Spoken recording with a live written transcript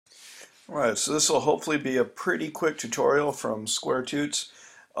Alright, so this will hopefully be a pretty quick tutorial from SquareTuts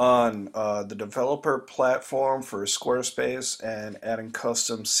on the developer platform for Squarespace and adding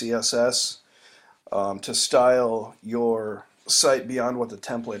custom CSS to style your site beyond what the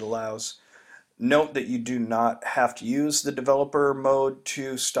template allows. Note that you do not have to use the developer mode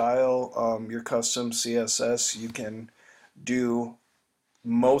to style your custom CSS. You can do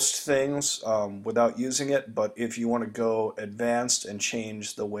most things without using it, but if you want to go advanced and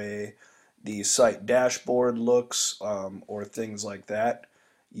change the way the site dashboard looks or things like that,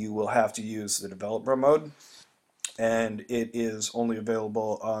 you will have to use the developer mode, and it is only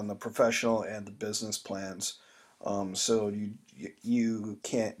available on the professional and the business plans. So you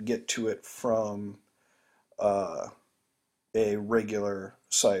can't get to it from uh, a regular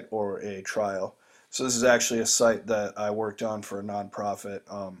site or a trial. So this is actually a site that I worked on for a nonprofit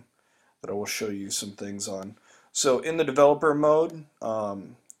that I will show you some things on. So in the developer mode,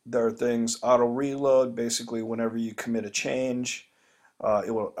 there are things auto reload. Basically, whenever you commit a change,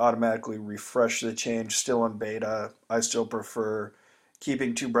 it will automatically refresh the change. Still in beta. I still prefer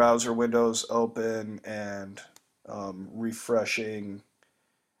keeping two browser windows open and refreshing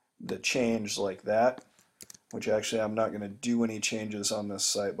the change like that, which actually I'm not going to do any changes on this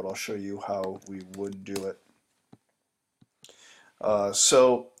site, but I'll show you how we would do it.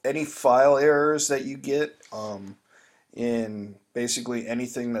 So any file errors that you get in basically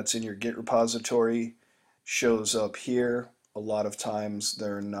anything that's in your Git repository shows up here. A lot of times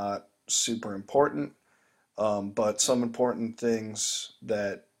they're not super important, but some important things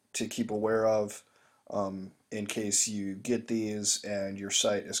that to keep aware of in case you get these and your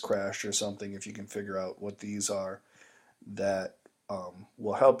site is crashed or something. If you can figure out what these are, that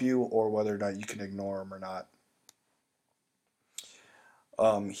will help you, or whether or not you can ignore them or not.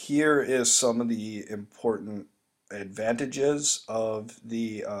 Here is some of the important advantages of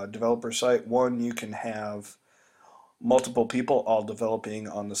the developer site. One, you can have multiple people all developing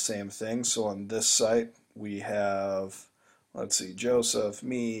on the same thing. So on this site we have, let's see, Joseph,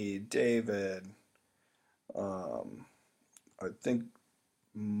 me, David. I think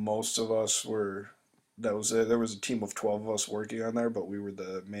most of us were, there was a team of 12 of us working on there, but we were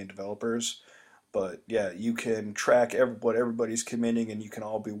the main developers. But yeah, you can track what everybody's committing, and you can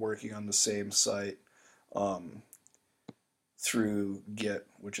all be working on the same site through Git,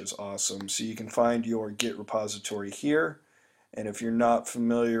 which is awesome. So you can find your Git repository here, and if you're not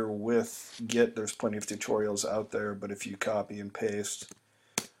familiar with Git, there's plenty of tutorials out there, but if you copy and paste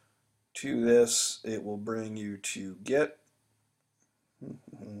to this, it will bring you to Git.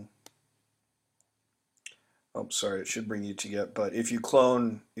 Oh, sorry, it should bring you to Git, but if you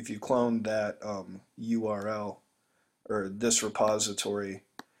clone that URL or this repository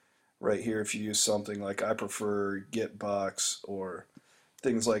right here, if you use something like, I prefer Gitbox or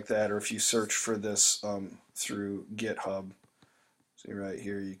things like that, or if you search for this through GitHub, see right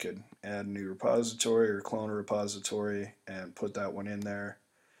here, you could add a new repository or clone a repository and put that one in there,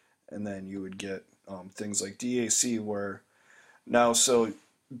 and then you would get things like DAC, where now, so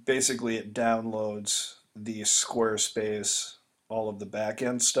basically it downloads the Squarespace, all of the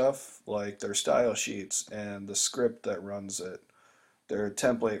backend stuff, like their style sheets and the script that runs it, their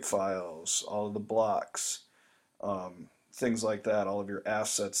template files, all of the blocks, things like that, all of your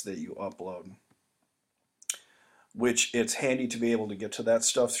assets that you upload. Which it's handy to be able to get to that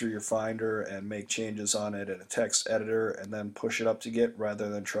stuff through your Finder and make changes on it in a text editor and then push it up to Git, rather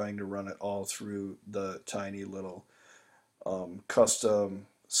than trying to run it all through the tiny little custom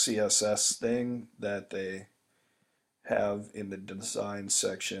CSS thing that they have in the design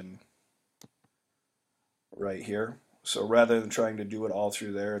section right here. So rather than trying to do it all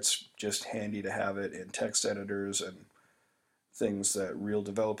through there, it's just handy to have it in text editors and things that real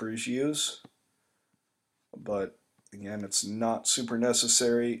developers use. But again, it's not super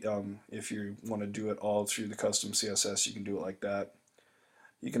necessary. If you want to do it all through the custom CSS, you can do it like that.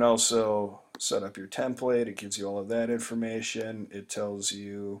 You can also set up your template. It gives you all of that information. It tells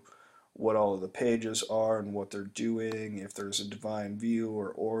you what all of the pages are and what they're doing, if there's a divine view or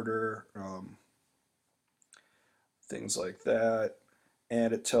order, things like that.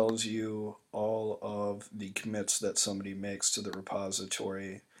 And it tells you all of the commits that somebody makes to the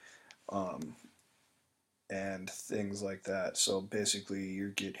repository and things like that. So basically your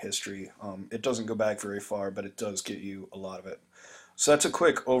Git history. It doesn't go back very far, but it does get you a lot of it. So that's a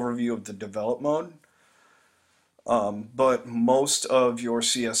quick overview of the develop mode. But most of your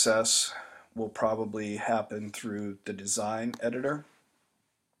CSS will probably happen through the design editor,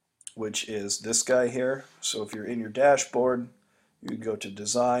 which is this guy here. So if you're in your dashboard, you go to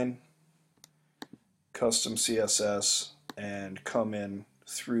design, custom CSS, and come in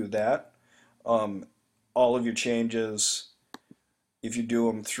through that. Um, all of your changes, if you do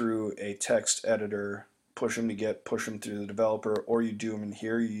them through a text editor, push them through the developer, or you do them in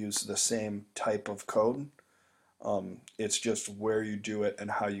here, you use the same type of code. It's just where you do it and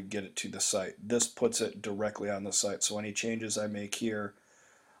how you get it to the site. This puts it directly on the site, so any changes I make here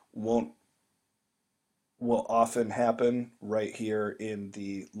won't will often happen right here in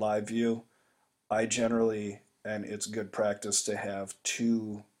the live view. I generally, and it's good practice to have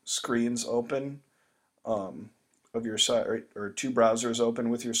two screens open of your site, or two browsers open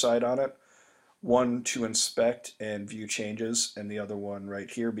with your site on it. One to inspect and view changes, and the other one right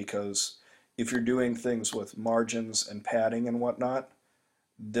here, because if you're doing things with margins and padding and whatnot,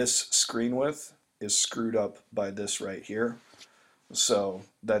 this screen width is screwed up by this right here. So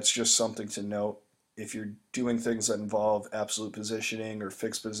that's just something to note. If you're doing things that involve absolute positioning or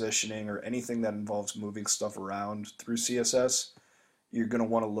fixed positioning or anything that involves moving stuff around through CSS, you're going to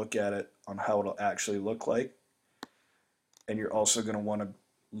want to look at it on how it'll actually look like. And you're also going to want to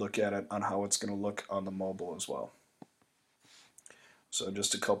look at it on how it's going to look on the mobile as well. So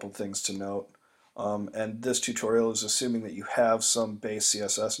just a couple things to note. And this tutorial is assuming that you have some base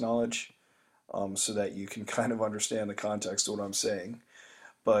CSS knowledge, so that you can kind of understand the context of what I'm saying.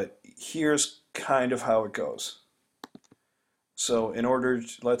 But here's kind of how it goes. So in order,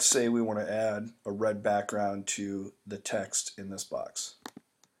 let's say we want to add a red background to the text in this box.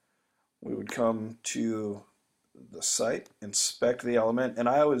 We would come to the site, inspect the element, and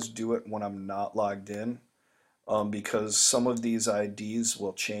I always do it when I'm not logged in, because some of these IDs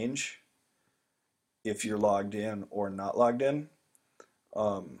will change if you're logged in or not logged in.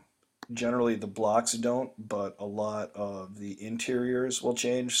 Generally the blocks don't, but a lot of the interiors will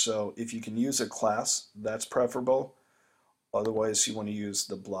change. So if you can use a class, that's preferable. Otherwise you want to use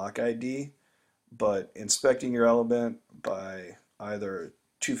the block ID. But inspecting your element by either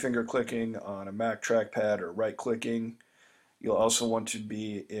two-finger clicking on a Mac trackpad or right-clicking. You'll also want to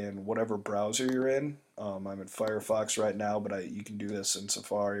be in whatever browser you're in. I'm in Firefox right now, but you can do this in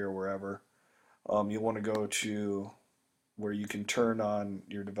Safari or wherever. You'll want to go to where you can turn on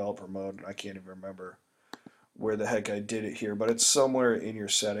your developer mode. I can't even remember where the heck I did it here, but it's somewhere in your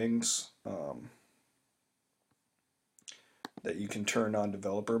settings that you can turn on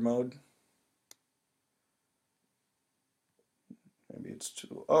developer mode. Maybe it's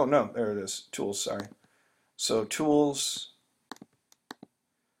tool. Oh no, there it is. Tools, sorry. So tools,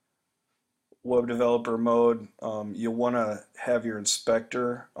 web developer mode. You'll want to have your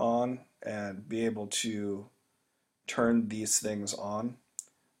inspector on and be able to turn these things on.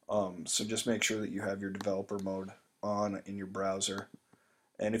 So just make sure that you have your developer mode on in your browser.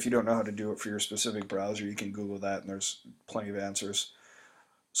 And if you don't know how to do it for your specific browser, you can Google that and there's plenty of answers.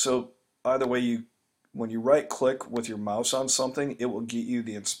 So either way, when you right click with your mouse on something, it will get you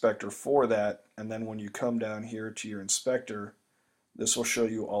the inspector for that, and then when you come down here to your inspector, this will show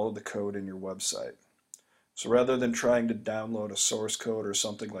you all of the code in your website. So rather than trying to download a source code or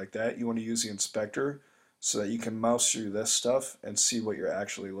something like that, you want to use the inspector so that you can mouse through this stuff and see what you're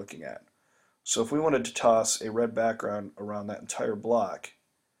actually looking at. So if we wanted to toss a red background around that entire block,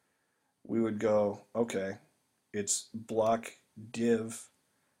 we would go, okay, it's block div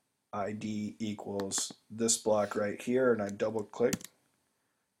ID equals this block right here, and I double click,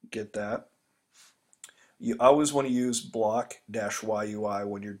 get that. You always want to use block-YUI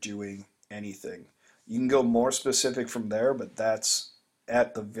when you're doing anything. You can go more specific from there, but that's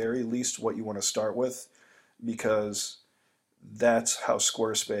at the very least what you want to start with, because that's how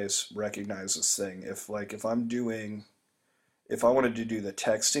Squarespace recognizes thing. If I wanted to do the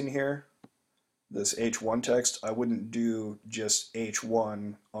text in here, this H1 text, I wouldn't do just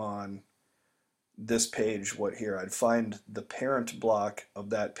H1 on this page, what here. I'd find the parent block of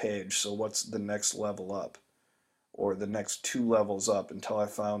that page, so what's the next level up, or the next two levels up, until I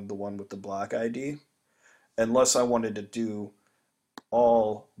found the one with the block ID, unless I wanted to do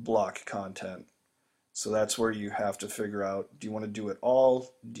all block content. So that's where you have to figure out, do you want to do it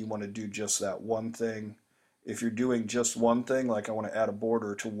all? Do you want to do just that one thing? If you're doing just one thing, like I want to add a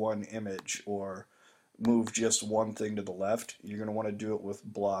border to one image or move just one thing to the left, you're going to want to do it with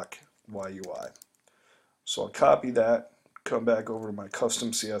block YUI. So I'll copy that, come back over to my custom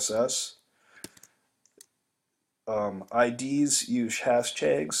CSS. IDs use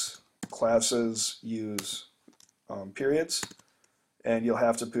hashtags, classes use periods, and you'll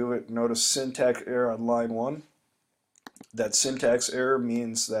have to do it. Notice syntax error on line 1. That syntax error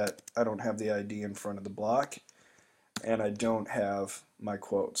means that I don't have the ID in front of the block, and I don't have my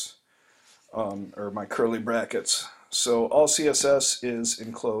quotes, or my curly brackets. So all CSS is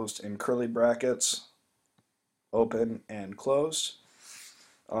enclosed in curly brackets, open and closed.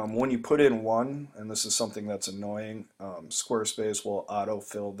 When you put in one, and this is something that's annoying, Squarespace will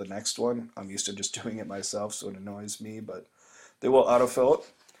autofill the next one. I'm used to just doing it myself, so it annoys me, but they will autofill it.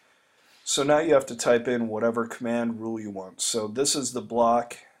 So now you have to type in whatever command rule you want. So this is the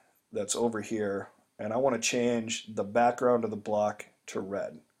block that's over here, and I want to change the background of the block to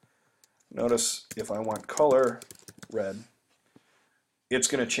red. Notice if I want color red, it's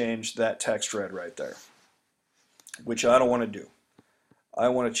going to change that text red right there, which I don't want to do. I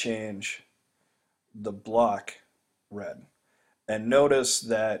want to change the block red. And notice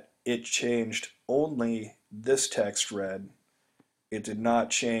that it changed only this text red. It did not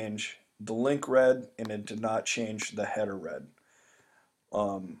change the link red, and it did not change the header red.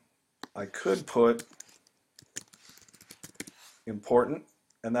 I could put important,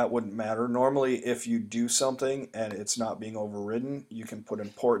 and that wouldn't matter. Normally, if you do something and it's not being overridden, you can put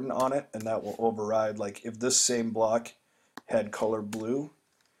important on it, and that will override. Like if this same block had color blue,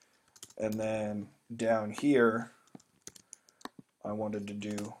 and then down here I wanted to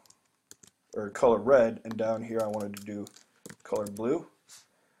do, or color red, and down here I wanted to do color blue,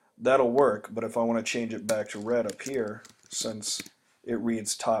 that'll work. But if I want to change it back to red up here, since it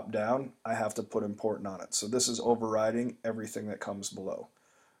reads top down, I have to put important on it. So this is overriding everything that comes below.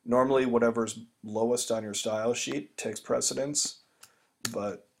 Normally whatever's lowest on your style sheet takes precedence,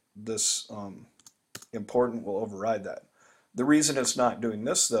 but this important will override that. The reason it's not doing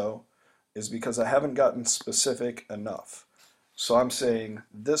this though is because I haven't gotten specific enough. So I'm saying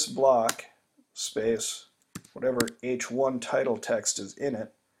this block space whatever H1 title text is in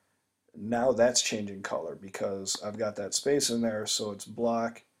it, now that's changing color because I've got that space in there, so it's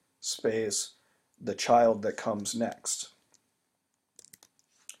block space the child that comes next.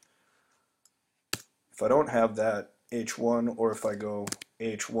 If I don't have that H1, or if I go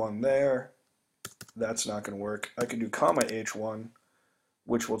H1 there, that's not going to work. I could do comma H1,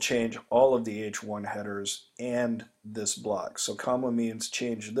 which will change all of the H1 headers and this block. So comma means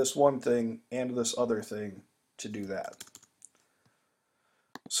change this one thing and this other thing to do that.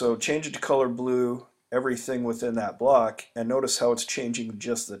 So change it to color blue, everything within that block, and notice how it's changing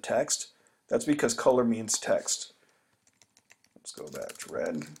just the text. That's because color means text. Let's go back to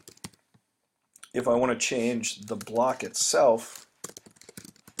red. If I want to change the block itself,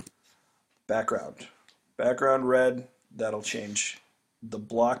 background red, that'll change the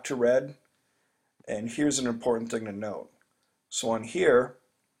block to red. And here's an important thing to note. So on here,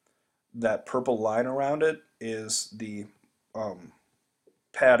 that purple line around it is the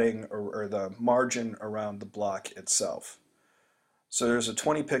padding or the margin around the block itself. So there's a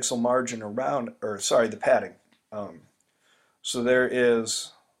 20 pixel margin around, or sorry, the padding. So there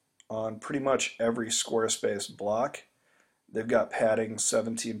is on pretty much every Squarespace block, they've got padding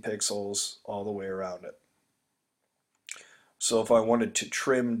 17 pixels all the way around it. So if I wanted to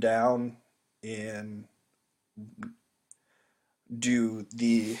trim down and do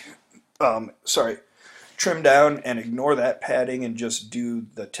the, trim down and ignore that padding and just do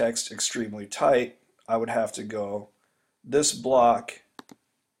the text extremely tight, I would have to go this block,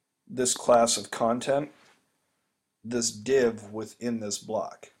 this class of content, this div within this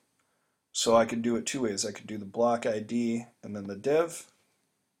block. So I could do it two ways. I could do the block ID and then the div.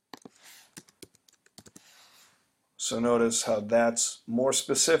 So notice how that's more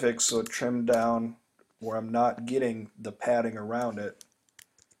specific, so it trimmed down where I'm not getting the padding around it.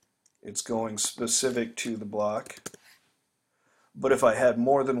 It's going specific to the block. But if I had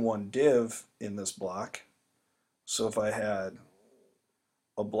more than one div in this block, so if I had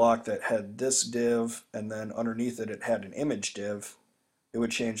a block that had this div and then underneath it it had an image div, it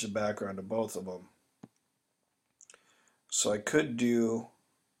would change the background of both of them. So I could do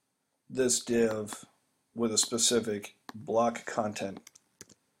this div with a specific block content.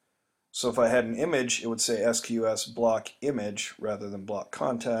 So if I had an image, it would say SQS block image rather than block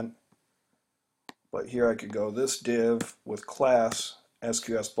content. But here I could go this div with class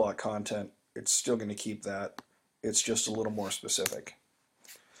SQS block content. It's still going to keep that. It's just a little more specific.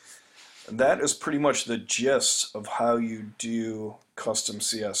 And that is pretty much the gist of how you do custom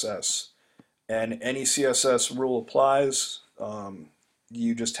CSS. And any CSS rule applies.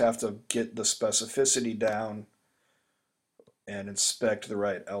 You just have to get the specificity down and inspect the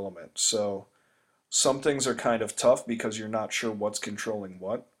right element. So some things are kind of tough because you're not sure what's controlling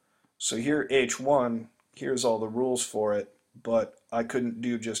what. So here H1, here's all the rules for it, but I couldn't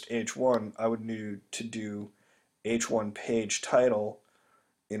do just H1. I would need to do H1 page title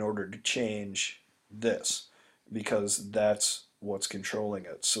in order to change this, because that's what's controlling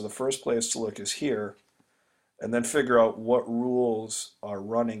it. So the first place to look is here, and then figure out what rules are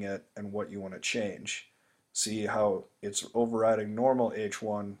running it and what you want to change. See how it's overriding normal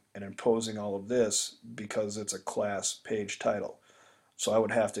H1 and imposing all of this because it's a class page title. So I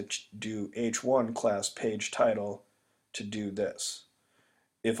would have to do H1 class page title to do this.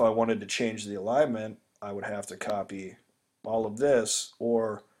 If I wanted to change the alignment, I would have to copy all of this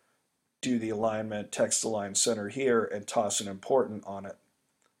or do the alignment text align center here and toss an important on it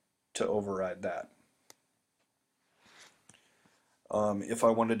to override that. If I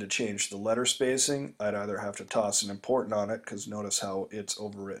wanted to change the letter spacing, I'd either have to toss an important on it, because notice how it's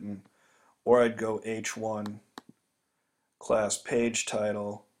overwritten, or I'd go H1 class page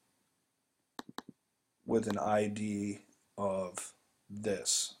title with an ID of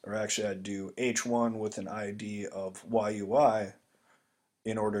this. Or actually I'd do H1 with an ID of YUI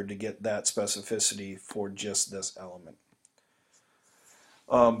in order to get that specificity for just this element.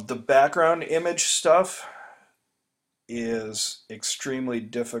 The background image stuff is extremely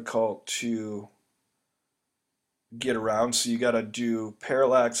difficult to get around. So you got to do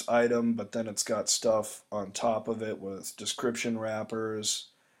parallax item, but then it's got stuff on top of it with description wrappers.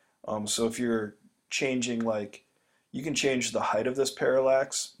 So if you're changing, like, you can change the height of this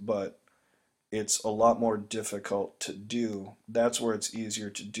parallax, but it's a lot more difficult to do. That's where it's easier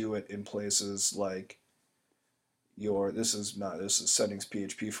to do it in places like this is settings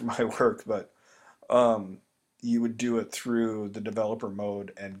PHP for my work, but you would do it through the developer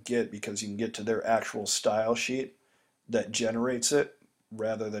mode and Git, because you can get to their actual style sheet that generates it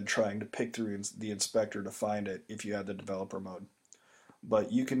rather than trying to pick through the inspector to find it if you have the developer mode.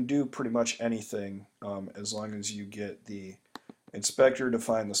 But you can do pretty much anything as long as you get the inspector to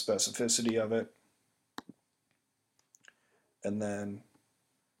find the specificity of it, and then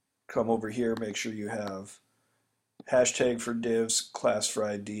come over here, make sure you have hashtag for divs, class for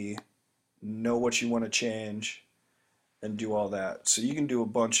ID, know what you want to change, and do all that. So you can do a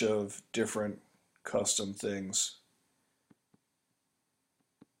bunch of different custom things.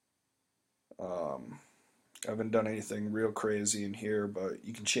 I haven't done anything real crazy in here, but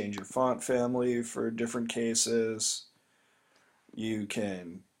you can change your font family for different cases. You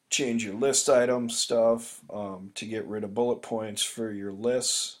can change your list item stuff to get rid of bullet points for your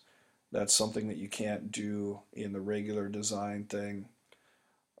lists. That's something that you can't do in the regular design thing.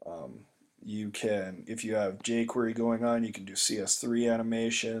 You can, if you have jQuery going on, you can do CS3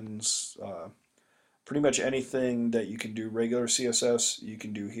 animations. Pretty much anything that you can do regular CSS, you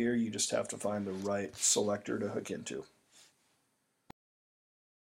can do here. You just have to find the right selector to hook into.